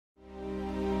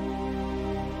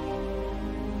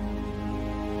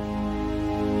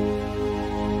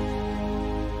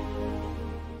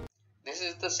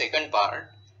the second part.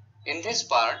 In this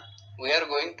part, we are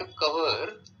going to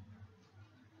cover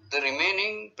the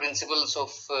remaining principles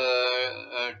of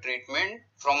treatment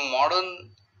from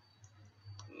modern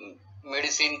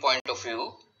medicine point of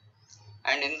view,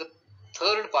 and in the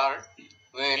third part,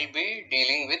 we will be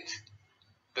dealing with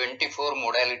 24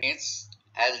 modalities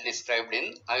as described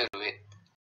in Ayurveda.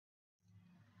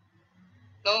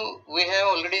 Now, we have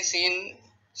already seen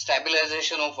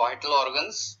stabilization of vital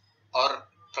organs or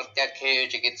pratyakheya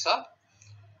chikitsa.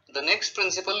 The next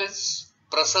principle is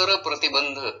prasara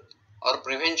pratibandha or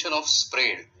prevention of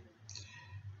spread.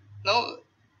 Now,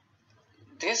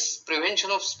 this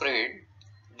prevention of spread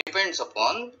depends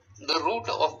upon the route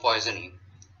of poisoning.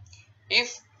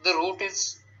 If the route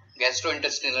is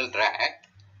gastrointestinal tract,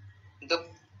 the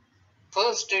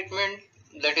first treatment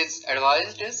that is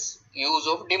advised is use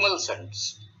of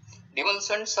demulcents.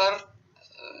 Demulcents are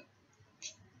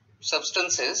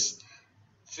substances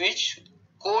which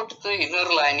coat the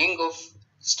inner lining of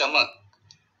stomach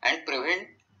and prevent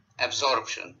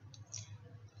absorption.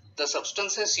 The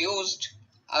substances used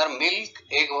are milk,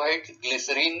 egg white,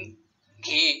 glycerine,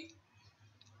 ghee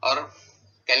or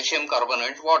calcium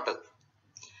carbonate water.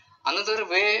 Another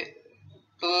way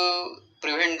to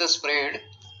prevent the spread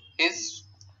is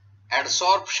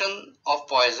adsorption of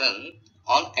poison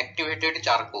on activated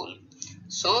charcoal.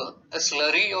 So a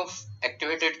slurry of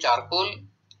activated charcoal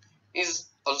is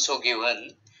also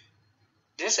given.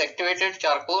 This activated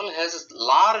charcoal has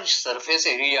large surface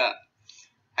area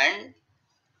and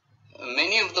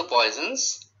many of the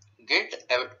poisons get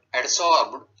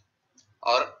adsorbed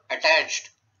or attached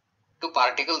to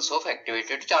particles of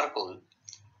activated charcoal.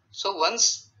 So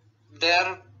once they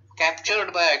are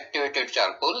captured by activated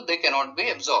charcoal, they cannot be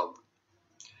absorbed.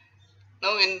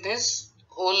 Now in this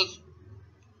whole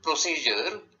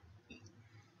procedure,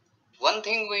 one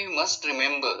thing we must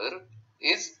remember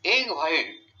is egg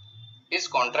white is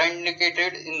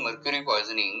contraindicated in mercury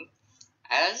poisoning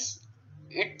as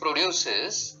it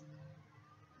produces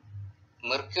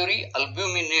mercury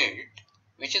albuminate,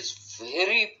 which is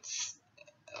very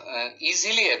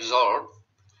easily absorbed,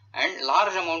 and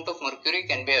large amount of mercury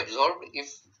can be absorbed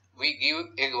if we give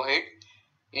egg white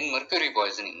in mercury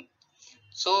poisoning.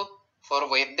 So for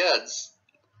Vaidyas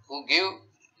who give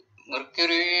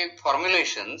mercury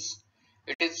formulations,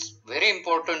 it is very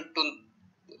important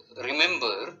to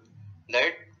remember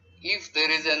that if there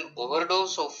is an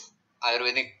overdose of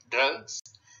Ayurvedic drugs,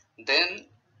 then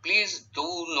please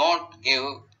do not give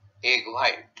egg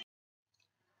white.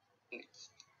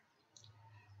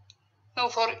 Now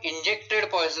for injected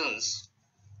poisons,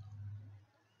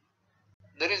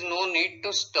 there is no need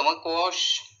to stomach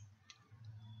wash,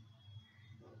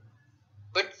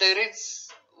 but there is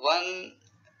one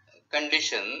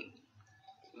condition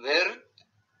where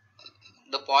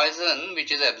the poison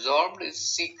which is absorbed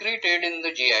is secreted in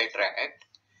the GI tract.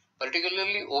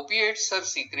 Particularly opiates are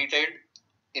secreted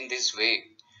in this way,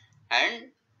 and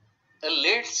a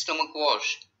late stomach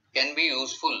wash can be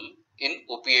useful in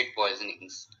opiate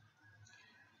poisonings.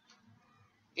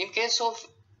 In case of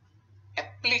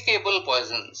applicable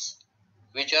poisons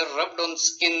which are rubbed on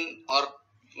skin or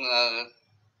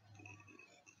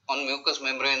on mucous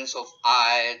membranes of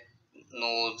eye,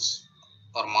 nose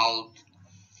or mouth,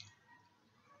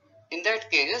 in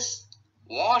that case,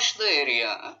 wash the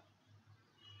area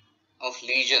of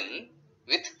lesion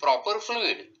with proper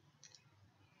fluid.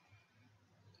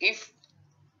 If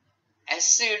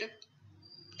acid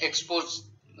exposed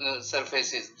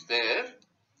surface is there,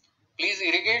 please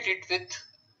irrigate it with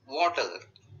water.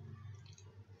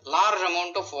 Large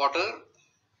amount of water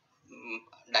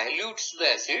dilutes the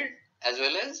acid as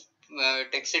well as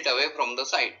takes it away from the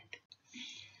site.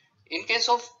 In case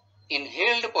of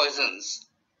inhaled poisons,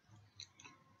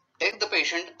 take the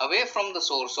patient away from the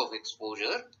source of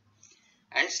exposure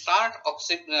and start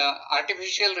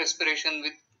artificial respiration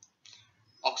with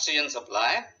oxygen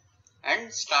supply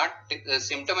and start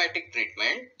symptomatic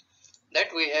treatment that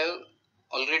we have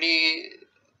already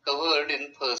covered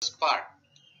in first part.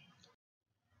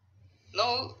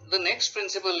 Now the next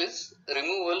principle is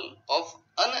removal of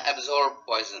unabsorbed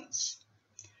poisons.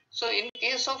 So in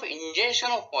case of ingestion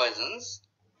of poisons,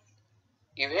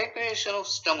 evacuation of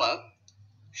stomach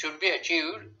should be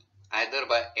achieved either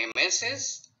by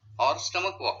emesis or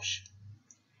stomach wash.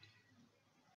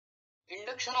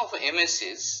 Induction of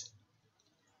emesis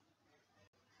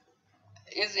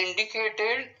is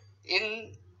indicated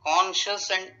in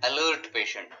conscious and alert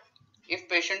patient. If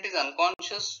patient is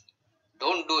unconscious,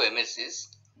 don't do emesis.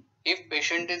 If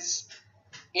patient is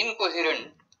incoherent,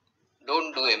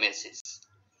 don't do emesis.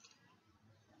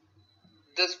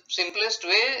 The simplest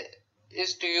way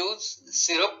is to use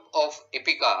syrup of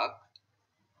ipecac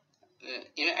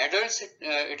In adults,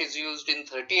 it is used in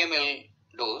 30 ml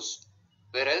dose,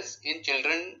 whereas in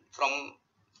children from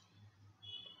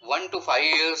 1 to 5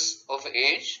 years of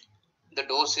age, the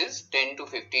dose is 10 to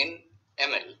 15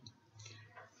 ml.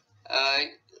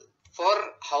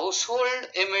 For household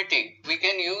emetic, we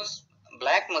can use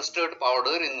black mustard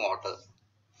powder in water,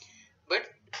 but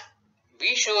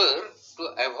be sure to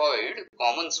avoid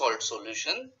common salt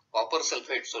solution, copper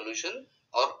sulfate solution,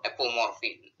 or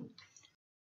apomorphine.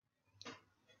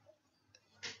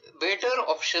 Better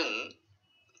option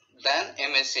than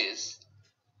MSCs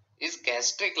is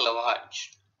gastric lavage.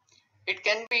 It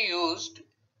can be used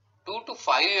 2 to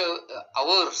 5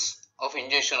 hours of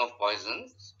ingestion of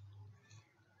poisons,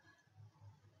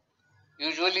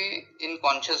 usually in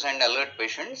conscious and alert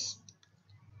patients.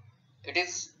 It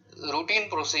is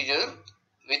routine procedure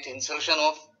with insertion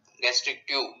of gastric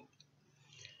tube.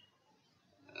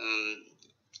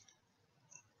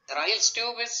 Ryle's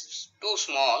tube is too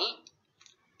small,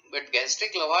 but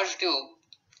gastric lavage tube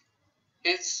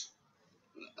is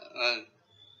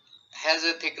has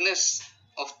a thickness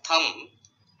of thumb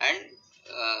and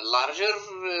larger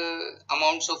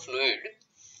amounts of fluid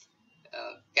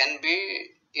can be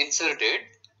inserted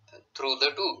through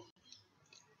the tube.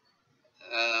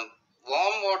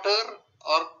 Warm water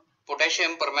or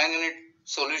potassium permanganate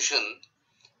solution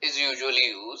is usually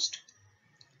used.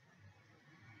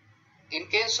 In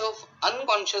case of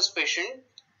unconscious patient,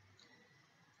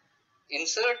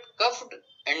 insert cuffed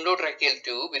endotracheal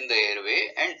tube in the airway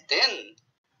and then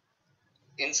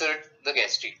insert the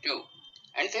gastric tube,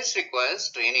 and this requires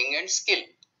training and skill.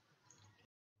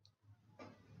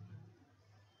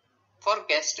 For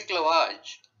gastric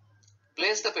lavage,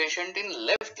 place the patient in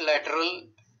left lateral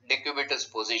decubitus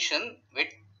position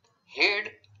with head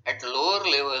at lower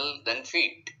level than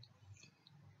feet.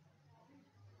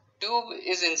 Tube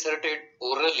is inserted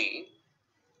orally.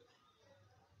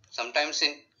 Sometimes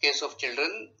in case of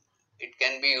children, it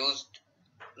can be used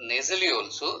nasally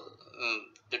also.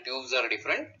 The tubes are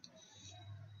different.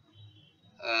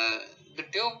 The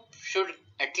tube should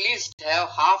at least have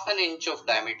half an inch of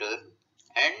diameter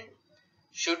and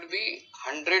should be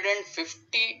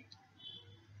 150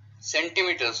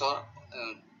 centimeters or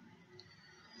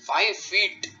 5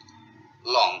 feet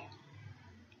long.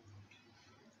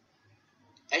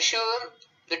 Assure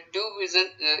the tube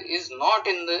is not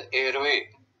in the airway.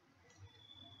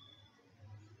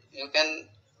 You can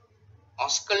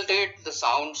auscultate the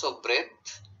sounds of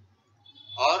breath,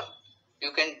 or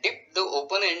you can dip the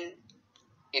open end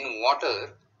in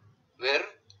water, where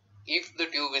if the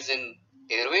tube is in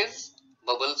airways,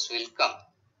 bubbles will come.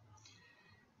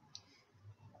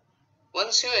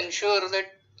 Once you ensure that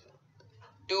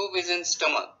tube is in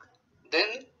stomach,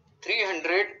 then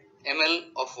 300 ml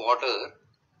of water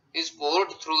is poured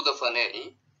through the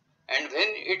funnel, and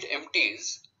when it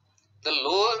empties, the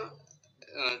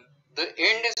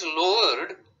end is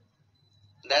lowered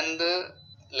than the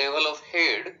level of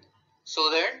head, so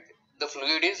that the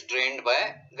fluid is drained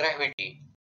by gravity.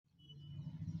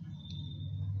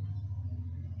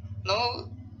 Now,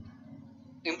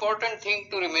 important thing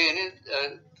to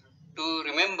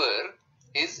remember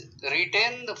is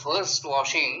retain the first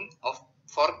washing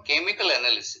for chemical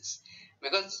analysis,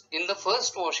 because in the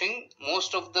first washing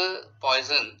most of the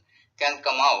poison can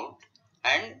come out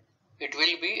and it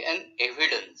will be an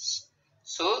evidence.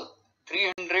 So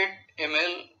 300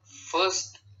 ml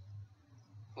first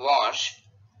wash,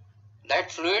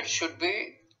 that fluid should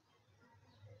be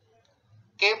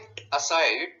kept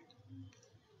aside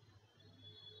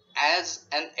as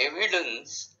an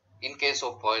evidence in case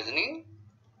of poisoning.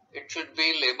 It should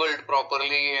be labeled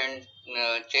properly and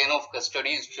chain of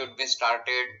custody should be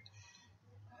started.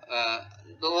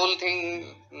 The whole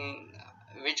thing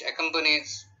which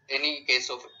accompanies any case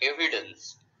of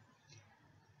evidence.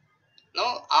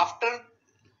 Now, after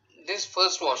this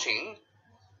first washing,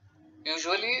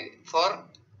 usually for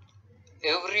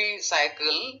every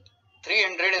cycle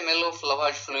 300 ml of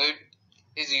lavage fluid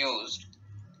is used.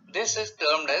 This is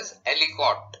termed as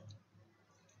aliquot.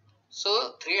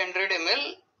 So 300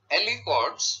 ml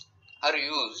aliquots are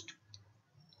used,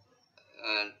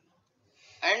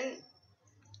 and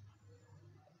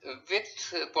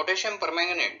with potassium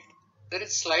permanganate there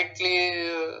is slightly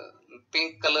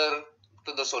pink color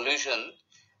to the solution,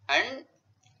 and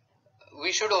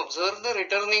we should observe the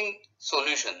returning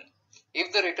solution.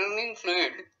 If the returning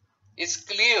fluid is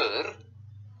clear,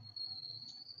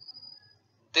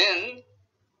 then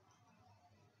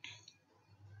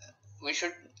we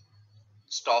should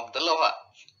stop the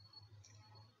lavage.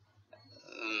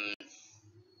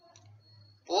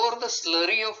 Pour the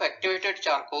slurry of activated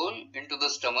charcoal into the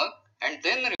stomach and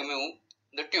then remove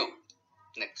the tube.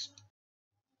 Next.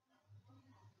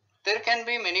 There can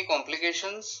be many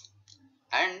complications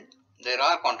and there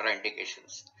are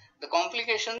contraindications. The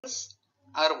complications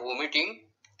are vomiting,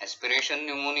 aspiration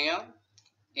pneumonia,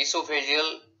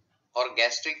 esophageal or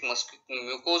gastric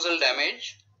mucosal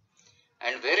damage,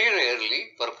 and very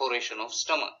rarely perforation of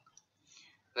stomach.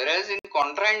 Whereas in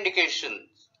contraindications,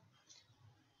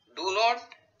 do not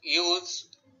use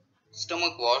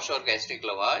stomach wash or gastric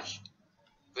lavage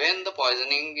when the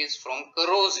poisoning is from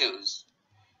corrosives,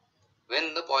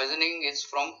 when the poisoning is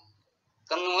from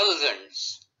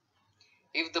convulsants,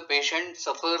 if the patient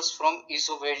suffers from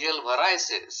esophageal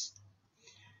varices,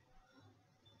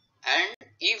 and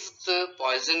if the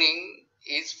poisoning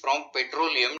is from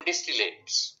petroleum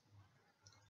distillates.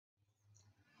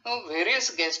 Now,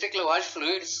 various gastric lavage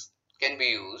fluids can be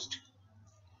used.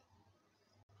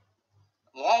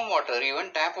 Warm water,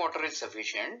 even tap water is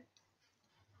sufficient.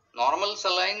 Normal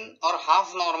saline or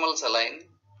half normal saline,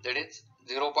 that is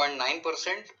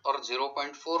 0.9% or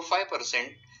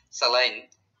 0.45% saline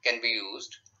can be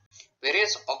used.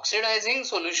 Various oxidizing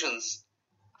solutions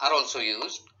are also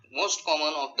used. Most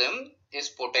common of them is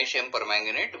potassium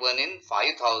permanganate, 1 in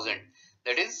 5000.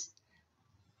 That is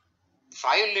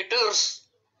 5 liters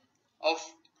of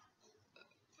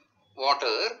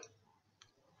water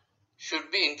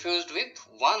should be infused with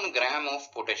 1 gram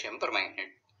of potassium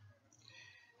permanganate.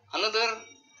 Another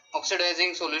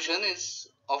oxidizing solution is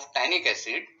of tannic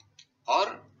acid,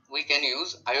 or we can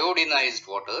use iodinized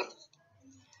water,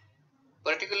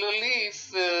 particularly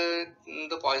if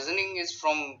the poisoning is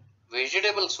from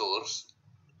vegetable source,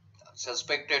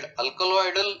 suspected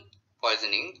alkaloidal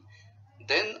poisoning,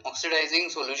 then oxidizing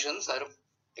solutions are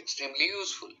extremely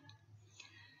useful.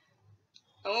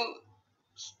 Now,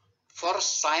 for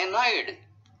cyanide,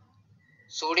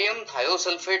 sodium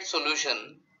thiosulfate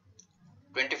solution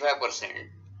 25%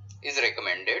 is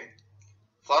recommended.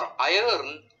 For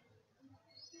iron,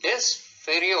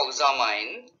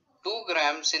 desferrioxamine 2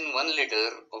 grams in 1 liter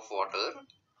of water.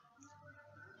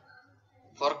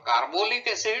 For carbolic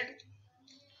acid,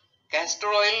 castor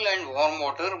oil and warm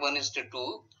water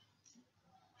 1:2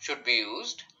 should be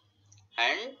used.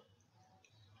 And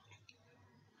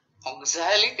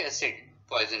oxalic acid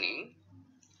poisoning,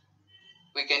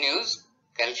 we can use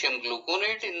calcium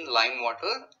gluconate in lime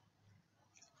water,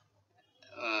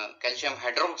 calcium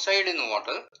hydroxide in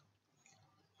water,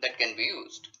 that can be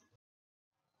used.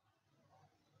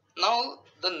 Now,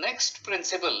 the next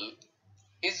principle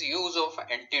is use of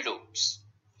antidotes.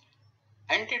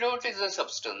 Antidote is a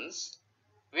substance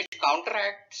which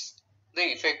counteracts the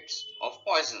effects of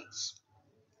poisons.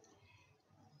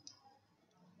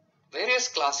 Various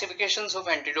classifications of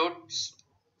antidotes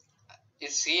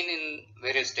is seen in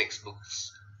various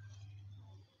textbooks,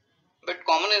 but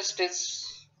commonest is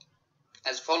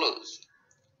as follows.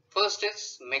 First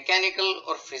is mechanical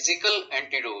or physical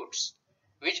antidotes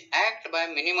which act by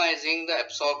minimizing the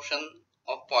absorption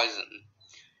of poison.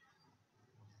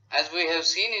 As we have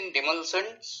seen in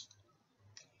demulcents,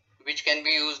 which can be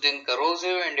used in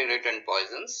corrosive and irritant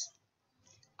poisons,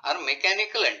 are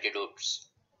mechanical antidotes.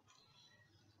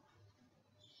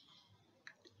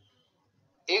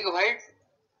 Egg white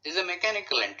is a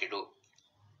mechanical antidote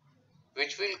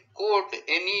which will coat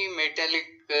any metallic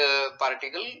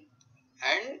particle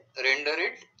and render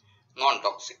it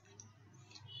non-toxic.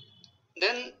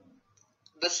 Then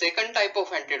the second type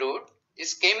of antidote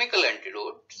is chemical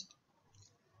antidotes,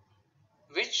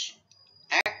 which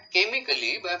act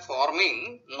chemically by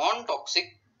forming non-toxic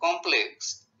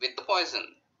complex with the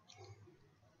poison.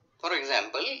 For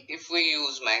example, if we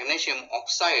use magnesium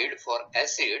oxide for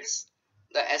acids,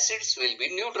 the acids will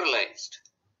be neutralized.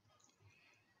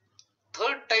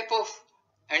 Third type of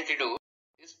antidote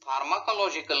is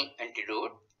pharmacological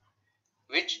antidote,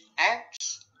 which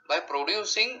acts by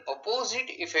producing opposite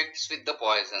effects with the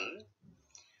poison.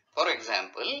 For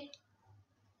example,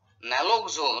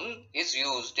 naloxone is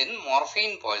used in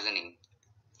morphine poisoning.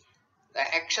 The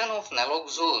action of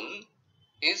naloxone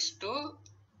is to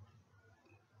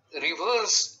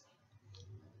reverse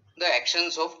the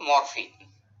actions of morphine.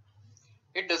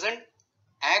 It doesn't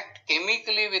act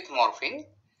chemically with morphine,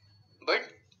 but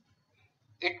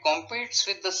it competes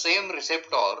with the same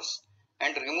receptors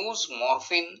and removes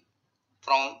morphine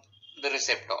from the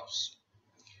receptors.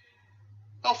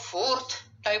 Now, fourth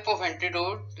type of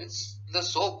antidote is the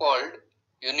so-called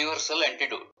universal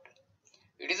antidote.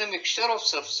 It is a mixture of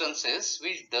substances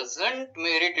which doesn't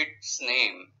merit its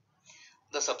name.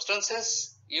 The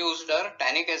substances used are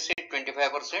tannic acid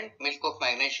 25%, milk of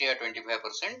magnesia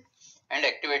 25%, and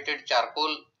activated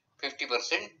charcoal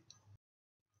 50%.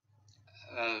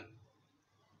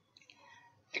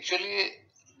 Actually,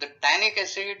 The tannic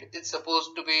acid is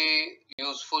supposed to be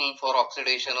useful for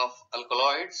oxidation of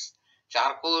alkaloids.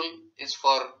 Charcoal is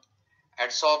for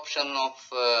adsorption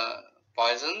of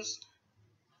poisons,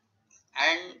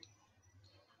 and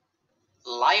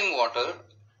lime water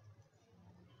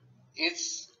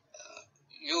is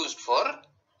used for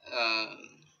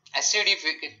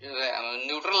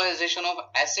neutralization of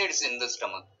acids in the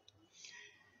stomach.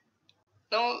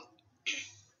 Now,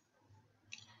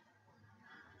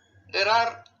 there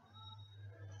are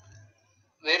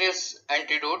various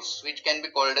antidotes which can be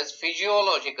called as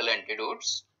physiological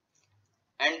antidotes,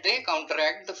 and they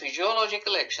counteract the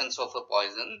physiological actions of a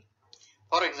poison.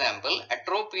 For example,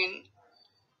 atropine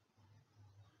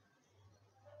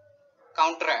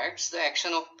counteracts the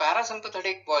action of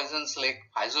parasympathetic poisons like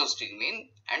physostigmine,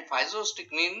 and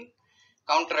physostigmine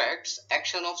counteracts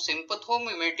action of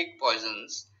sympathomimetic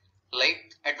poisons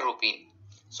like atropine.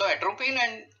 So atropine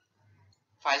and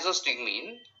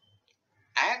physostigmine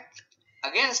act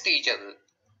against each other.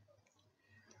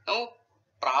 Now,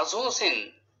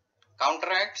 prazosin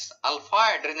counteracts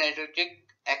alpha-adrenergic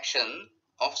action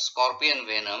of scorpion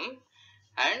venom,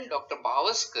 and Dr.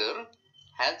 Bhavaskar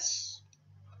has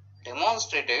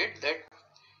demonstrated that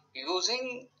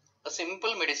using a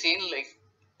simple medicine like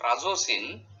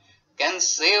prazosin can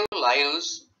save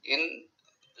lives in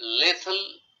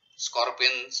lethal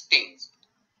scorpion stings.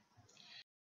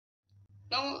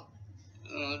 Now,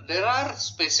 there are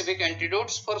specific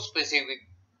antidotes for specific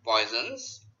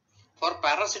poisons. For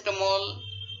paracetamol,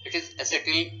 it is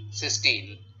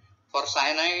acetylcysteine. For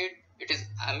cyanide, it is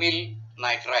amyl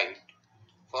nitrite.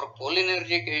 For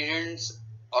cholinergic agents,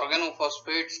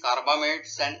 organophosphates,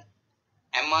 carbamates and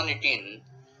amanitin,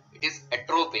 it is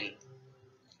atropine.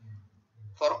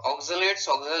 For oxalates,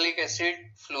 oxalic acid,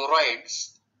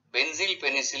 fluorides, benzyl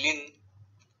penicillin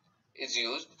is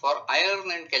used. For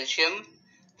iron and calcium,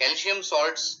 calcium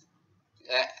salts,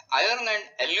 iron and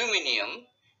aluminium,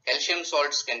 calcium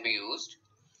salts can be used.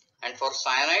 And for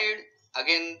cyanide,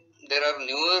 again there are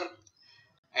newer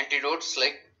antidotes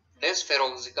like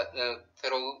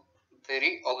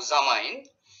desferrioxamine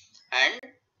and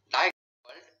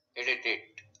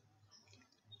dicobalt-edetate.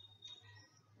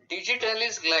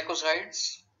 Digitalis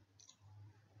glycosides,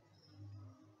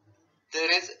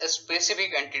 there is a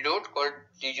specific antidote called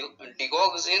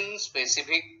digoxin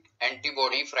specific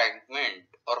antibody fragment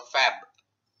or FAB.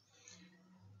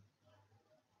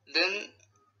 Then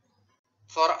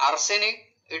for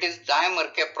arsenic, it is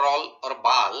dimercaprol or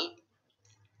BAL.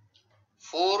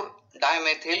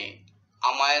 4-dimethyl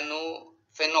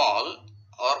aminophenol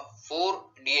or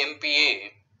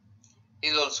 4-DMPA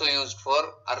is also used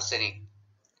for arsenic.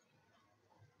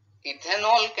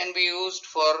 Ethanol can be used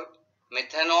for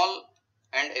methanol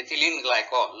and ethylene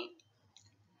glycol.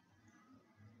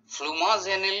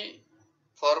 Flumazenil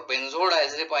for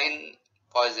benzodiazepine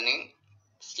poisoning,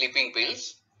 sleeping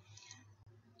pills.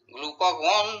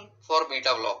 Glucagon for beta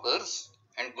blockers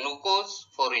and glucose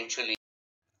for insulin.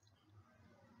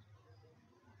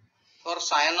 For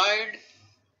cyanide,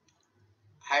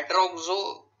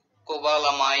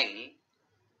 hydroxycobalamin,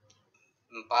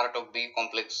 part of B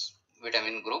complex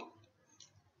vitamin group,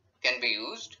 can be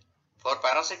used. For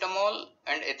paracetamol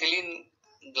and ethylene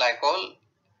glycol,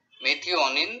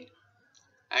 methionine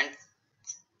and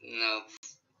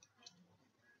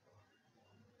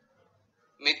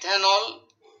methanol,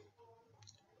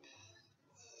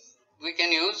 we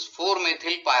can use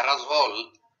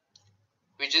 4-methylpyrazole,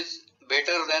 which is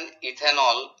better than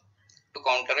ethanol to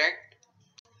counteract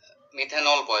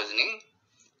methanol poisoning.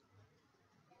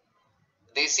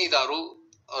 Desi daru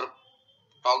or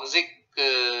toxic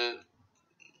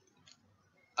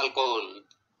alcohol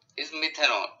is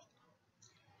methanol.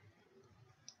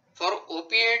 For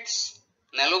opiates,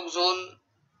 naloxone,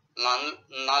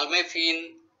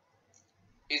 nalmefene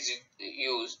is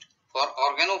used. For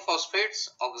organophosphates,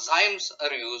 oximes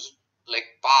are used like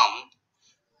palm.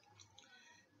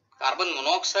 Carbon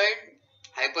monoxide,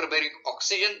 hyperbaric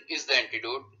oxygen is the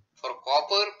antidote. For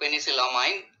copper,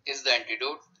 penicillamine is the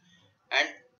antidote. And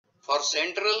for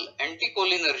central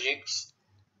anticholinergics,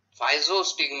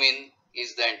 physostigmine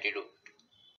is the antidote.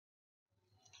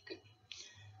 Okay.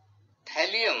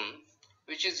 Thallium,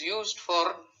 which is used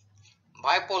for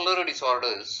bipolar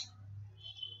disorders,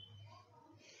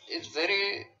 is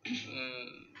very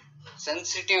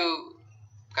sensitive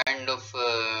kind of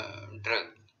drug.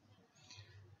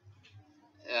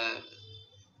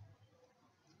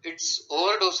 Its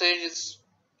overdosage is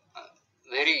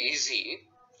very easy,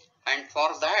 and for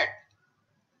that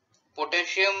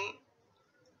potassium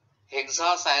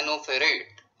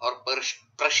hexacyanoferrate or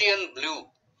Prussian blue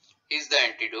is the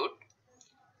antidote.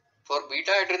 For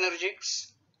beta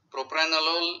adrenergics,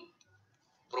 propranolol,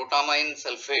 protamine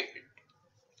sulfate,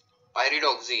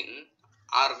 pyridoxine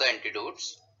are the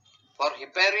antidotes. For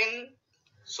heparin,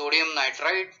 sodium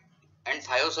nitrite and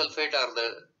thiosulfate are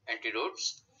the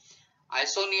antidotes.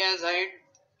 Isoniazid,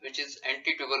 which is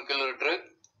anti-tubercular drug,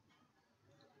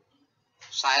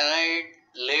 cyanide,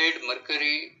 lead,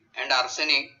 mercury and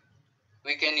arsenic,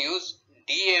 we can use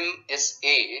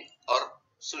DMSA or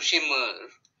Sushimar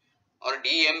or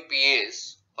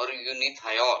DMPS or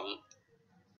unithiol.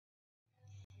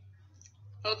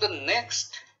 Now the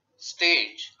next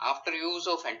stage after use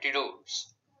of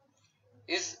antidotes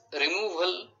is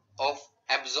removal of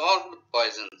absorbed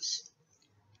poisons,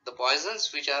 the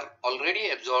poisons which are already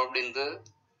absorbed in the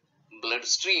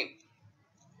bloodstream.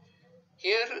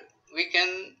 Here we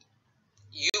can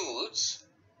use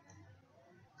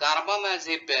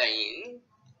carbamazepine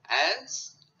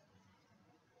as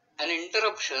an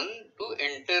interruption to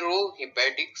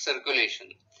enterohepatic circulation,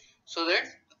 so that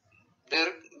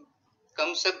there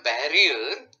comes a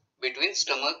barrier between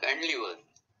stomach and liver.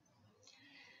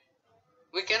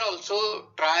 We can also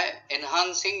try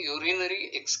enhancing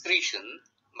urinary excretion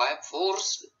by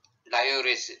forced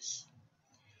diuresis.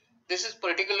 This is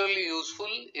particularly useful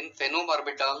in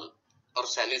phenobarbital or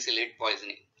salicylate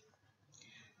poisoning.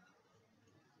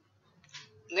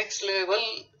 Next level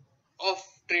of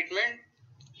treatment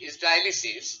is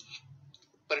dialysis,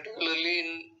 particularly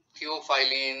in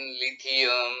theophylline,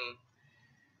 lithium.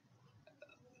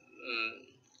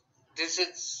 This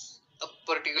is a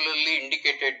particularly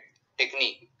indicated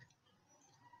technique,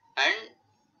 and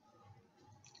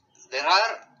there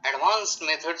are advanced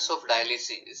methods of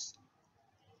dialysis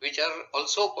which are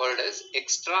also called as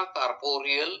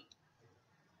extracorporeal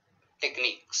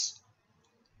techniques,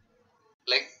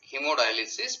 like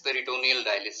hemodialysis, peritoneal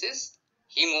dialysis,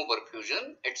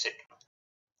 hemoperfusion, etc.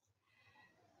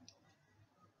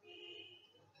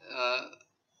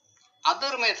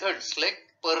 Other methods like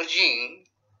purging,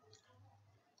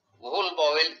 whole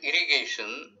bowel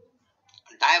irrigation,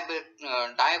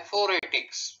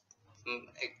 diaphoretics,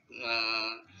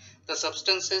 the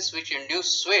substances which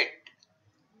induce sweat,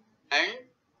 and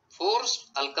forced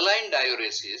alkaline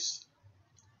diuresis,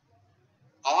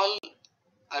 all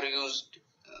are used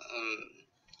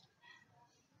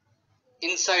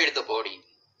inside the body.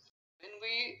 When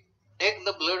we take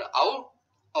the blood out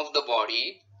of the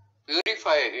body,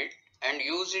 purify it and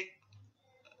use it,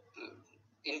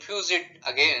 infuse it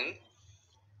again,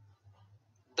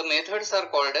 the methods are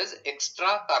called as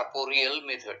extracorporeal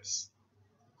methods.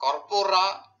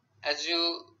 Corpora, as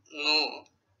you know,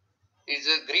 is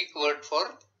a Greek word for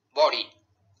body.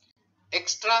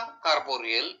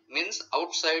 Extracorporeal means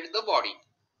outside the body.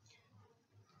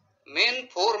 Main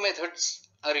four methods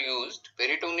are used: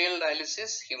 peritoneal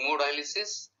dialysis,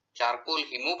 hemodialysis, charcoal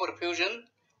hemoperfusion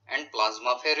and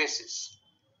plasmapheresis.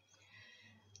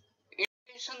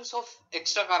 Indications of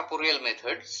extracorporeal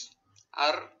methods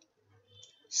are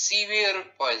severe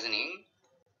poisoning,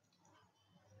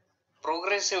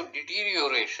 progressive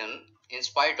deterioration in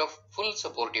spite of full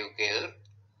supportive care,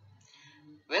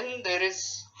 when there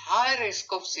is high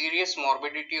risk of serious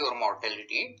morbidity or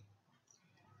mortality,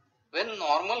 when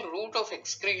normal route of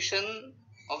excretion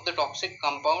of the toxic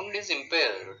compound is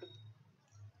impaired,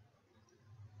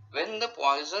 when the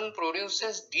poison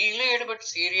produces delayed but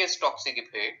serious toxic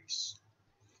effects,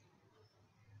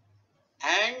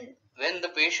 and when the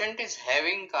patient is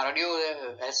having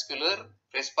cardiovascular,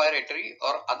 respiratory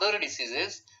or other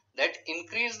diseases that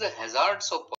increase the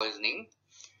hazards of poisoning,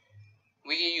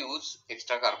 we use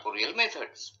extracorporeal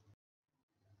methods.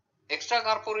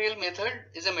 Extracorporeal method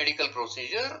is a medical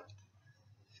procedure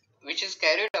which is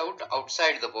carried out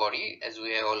outside the body, as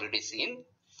we have already seen.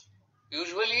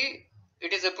 Usually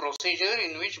it is a procedure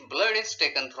in which blood is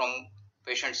taken from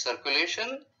patient's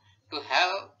circulation to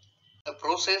have a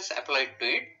process applied to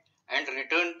it and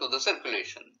returned to the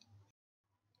circulation.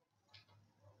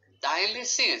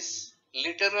 Dialysis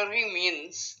literally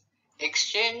means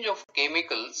exchange of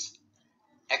chemicals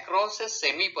across a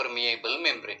semi-permeable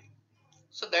membrane.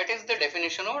 So that is the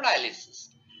definition of dialysis.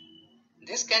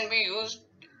 This can be used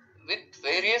with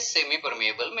various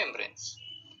semi-permeable membranes.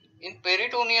 In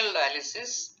peritoneal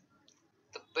dialysis,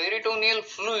 the peritoneal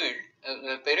fluid,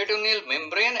 peritoneal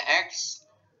membrane acts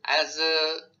as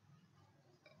a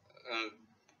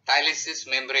dialysis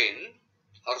membrane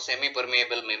or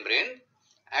semi-permeable membrane,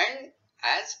 and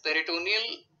as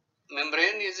peritoneal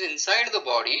membrane is inside the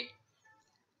body,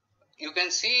 you can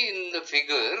see in the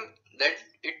figure that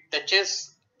it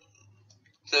touches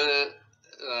the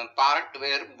part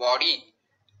where body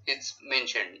is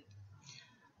mentioned.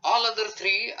 All other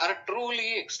three are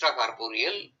truly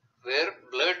extracorporeal, where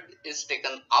blood is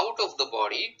taken out of the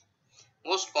body.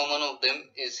 Most common of them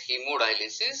is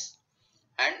hemodialysis,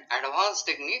 and advanced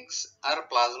techniques are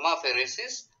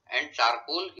plasmapheresis and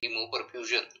charcoal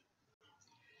hemoperfusion.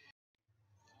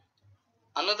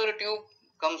 Another tube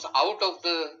comes out of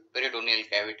the peritoneal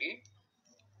cavity.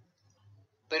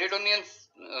 Peritoneal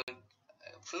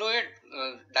fluid,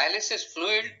 dialysis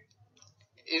fluid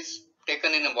is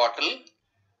taken in a bottle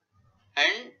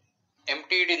and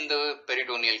emptied in the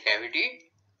peritoneal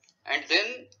cavity, and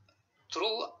then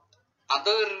through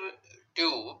other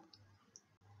tube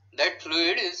that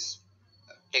fluid is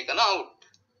taken out.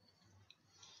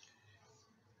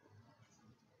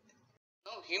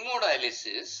 Now,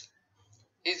 hemodialysis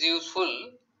is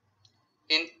useful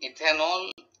in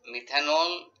ethanol,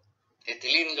 methanol,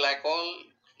 ethylene glycol,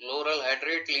 chloral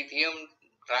hydrate, lithium,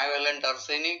 trivalent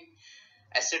arsenic,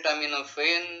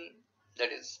 acetaminophen,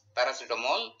 that is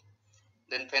paracetamol,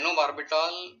 then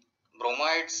phenobarbital,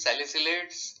 bromides,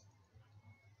 salicylates,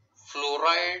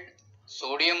 fluoride,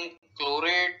 sodium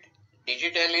chlorate,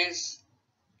 digitalis,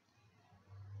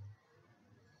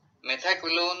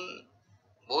 methaqualone,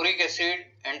 boric acid,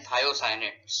 and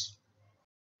thiocyanates.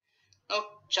 Now,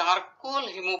 charcoal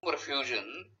hemoperfusion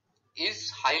is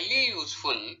highly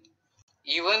useful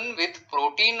even with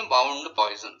protein-bound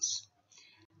poisons.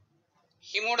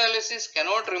 Hemodialysis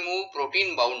cannot remove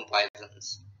protein-bound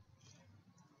poisons.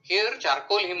 Here,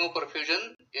 charcoal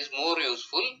hemoperfusion is more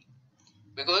useful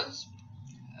because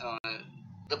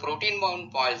the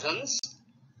protein-bound poisons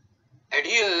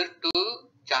adhere to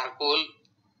charcoal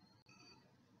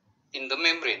in the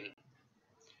membrane.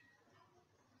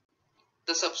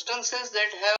 The substances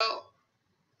that have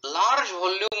large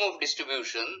volume of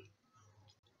distribution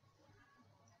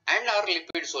and are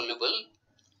lipid soluble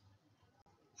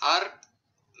are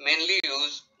mainly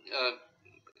used,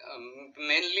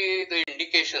 mainly the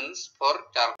indications for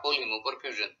charcoal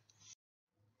hemoperfusion.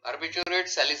 Barbiturate,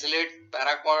 salicylate,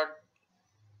 paraquat,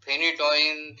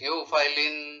 phenytoin,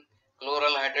 theophylline,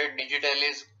 chloral hydrate,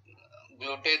 digitalis,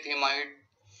 glutathione,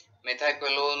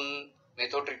 methaqualone,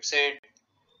 methotrexate,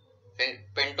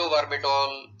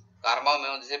 pentobarbital,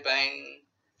 carbamazepine,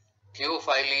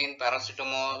 theophylline,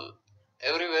 paracetamol,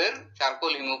 everywhere charcoal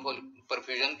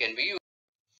hemoperfusion can be used.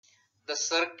 The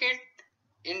circuit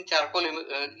in charcoal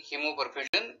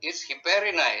hemoperfusion is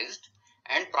heparinized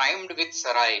and primed with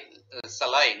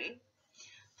saline.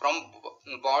 From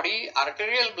body,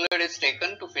 arterial blood is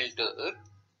taken to filter.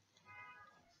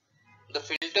 The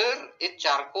filter is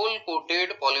charcoal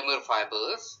coated polymer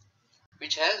fibers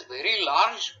which has very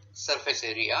large surface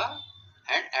area,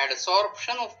 and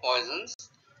adsorption of poisons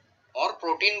or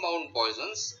protein bound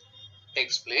poisons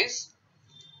takes place,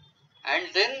 and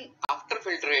then after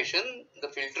filtration the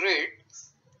filtrate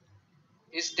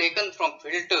is taken from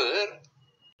filter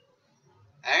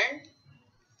and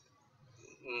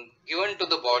given to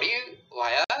the body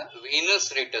via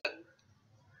venous return.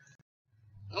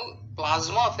 Now,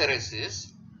 plasmapheresis,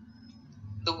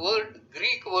 the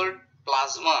Greek word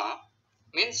plasma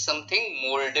means something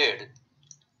molded,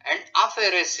 and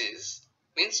apheresis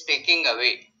means taking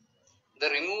away. The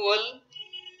removal,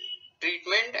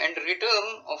 treatment and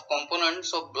return of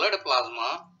components of blood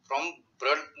plasma from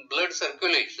blood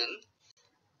circulation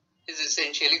is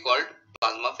essentially called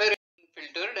plasmapheresis.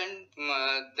 Filtered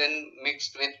and then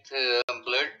mixed with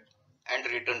blood and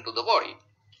returned to the body.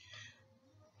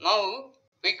 Now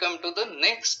we come to the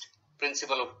next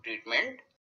principle of treatment,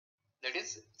 that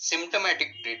is symptomatic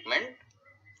treatment.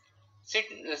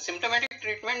 Symptomatic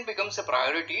treatment becomes a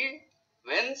priority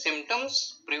when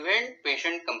symptoms prevent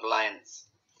patient compliance.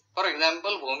 For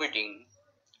example, vomiting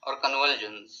or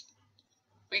convulsions.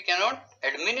 We cannot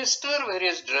administer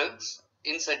various drugs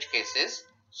in such cases,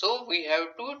 so we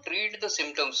have to treat the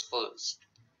symptoms first.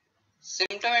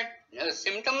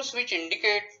 Symptoms which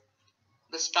indicate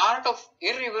the start of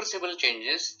irreversible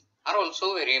changes are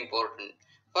also very important.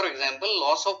 For example,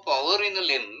 loss of power in a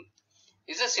limb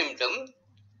is a symptom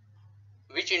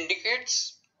which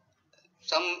indicates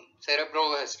some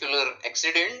cerebrovascular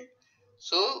accident,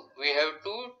 so we have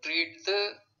to treat the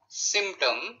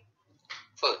symptom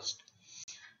first.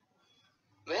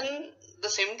 When the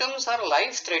symptoms are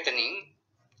life-threatening,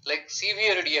 like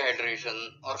severe dehydration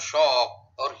or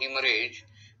shock or hemorrhage,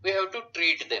 we have to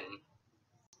treat them.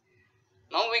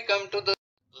 Now we come to the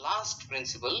last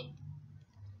principle,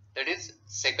 that is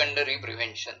secondary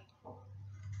prevention.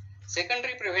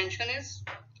 Secondary prevention is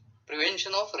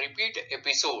prevention of repeat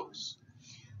episodes.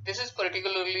 This is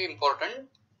particularly important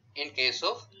in case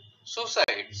of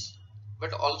suicides,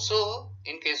 but also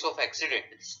in case of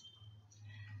accidents.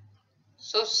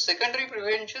 So secondary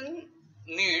prevention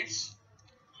needs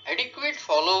adequate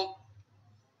follow-up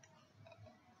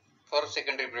for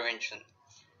secondary prevention.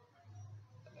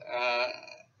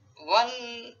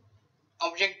 One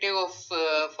objective of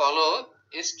follow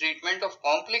is treatment of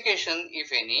complication,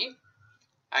 if any,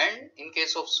 and in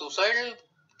case of suicidal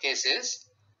cases,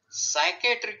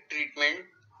 psychiatric treatment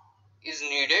is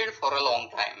needed for a long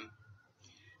time.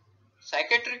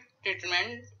 Psychiatric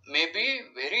treatment may be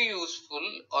very useful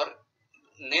or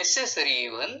necessary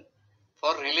even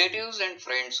for relatives and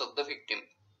friends of the victim.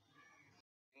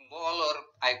 Symbol or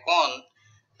icon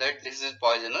that this is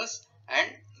poisonous, and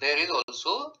there is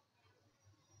also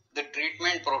the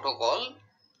treatment protocol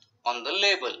on the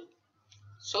label.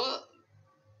 So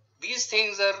these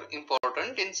things are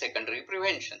important in secondary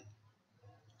prevention.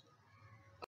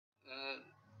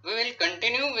 We will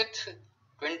continue with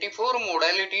 24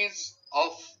 modalities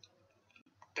of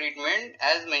treatment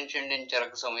as mentioned in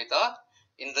Charaka Samhita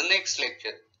in the next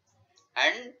lecture,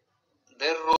 and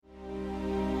their role